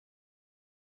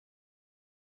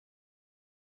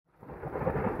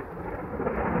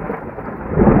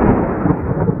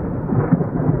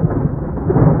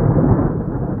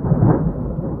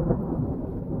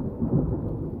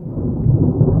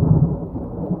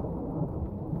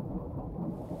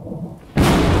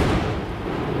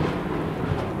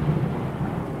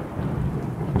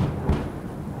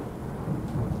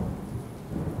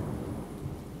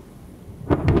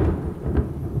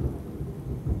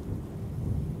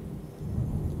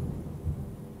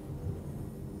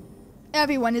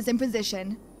Everyone is in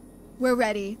position. We're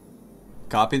ready.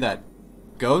 Copy that.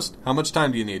 Ghost, how much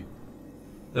time do you need?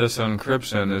 This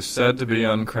encryption is said to be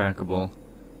uncrackable.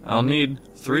 I'll need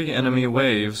 3 enemy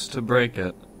waves to break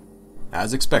it.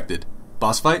 As expected.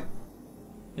 Boss fight?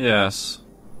 Yes.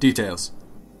 Details.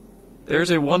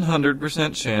 There's a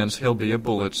 100% chance he'll be a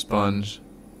bullet sponge.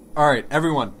 Alright,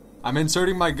 everyone. I'm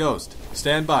inserting my ghost.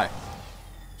 Stand by.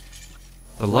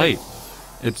 The light.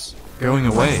 It's going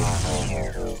away.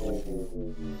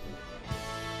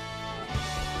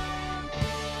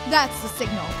 That's the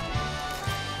signal.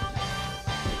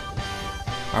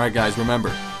 Alright guys,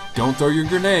 remember, don't throw your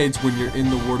grenades when you're in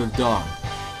the Ward of Dawn.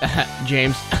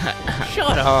 James.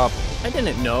 Shut up. I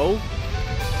didn't know.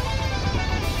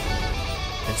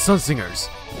 And Sunsingers,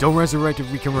 don't resurrect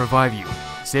if we can revive you.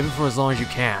 Save it for as long as you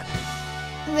can.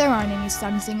 There aren't any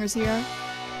sun singers here.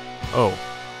 Oh.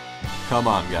 Come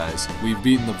on guys, we've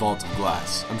beaten the Vault of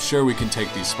Glass. I'm sure we can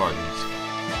take these Spartans.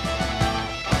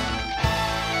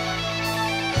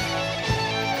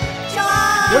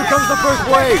 Here comes the first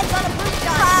wave!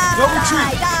 No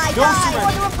retreat! No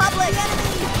surrender!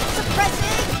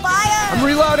 I'm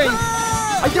reloading!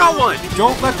 I got one!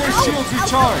 Don't let their shields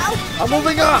recharge! I'm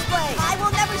moving up! I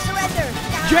will never surrender!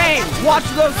 James, watch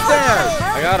those stairs!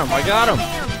 I got him.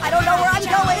 I don't know where I'm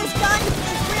going. This gun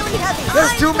is really heavy.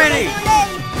 There's too many!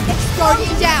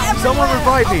 Guardian down! Someone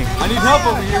revive me! I need help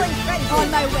over here! On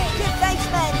my way. Thanks,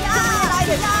 men.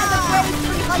 United and the brave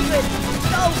 300.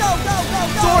 Go!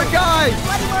 Sword guys!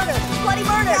 Bloody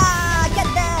murder! Get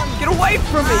them! Get away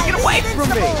from me! Get away from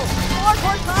me! More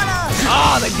Cortana!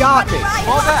 Ah, they got me!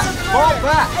 Fall back! Fall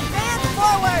back! Advance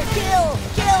forward! Kill!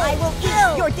 I will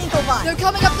kill your Dinklebot! They're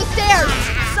coming up the stairs!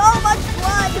 So much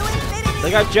blood to infinity!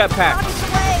 They got jetpacks.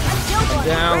 I'm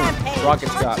down. Rampage.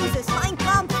 Rocket's got me. Jesus, Mein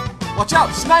Kampf. Watch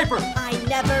out! Sniper! I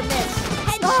never miss.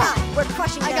 Headshot! We're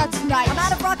crushing them. I got sniped. I'm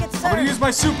out of rockets, sir. I'm gonna use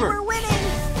my super! We're winning!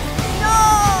 No!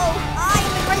 I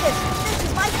am the greatest! This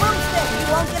is my broomstick! You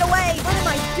won't get away! What am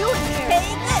I doing here?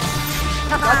 Take this!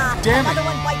 God damn it! Another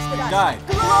one bites the dust. Die.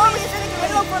 Glorious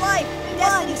hero for life!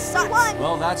 Destiny sucks!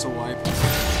 Well, that's a wipe.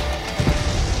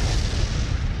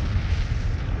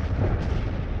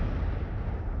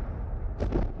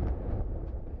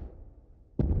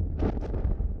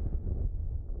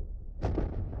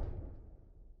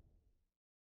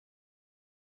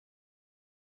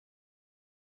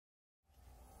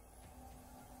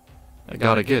 I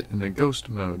gotta get into ghost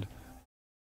mode.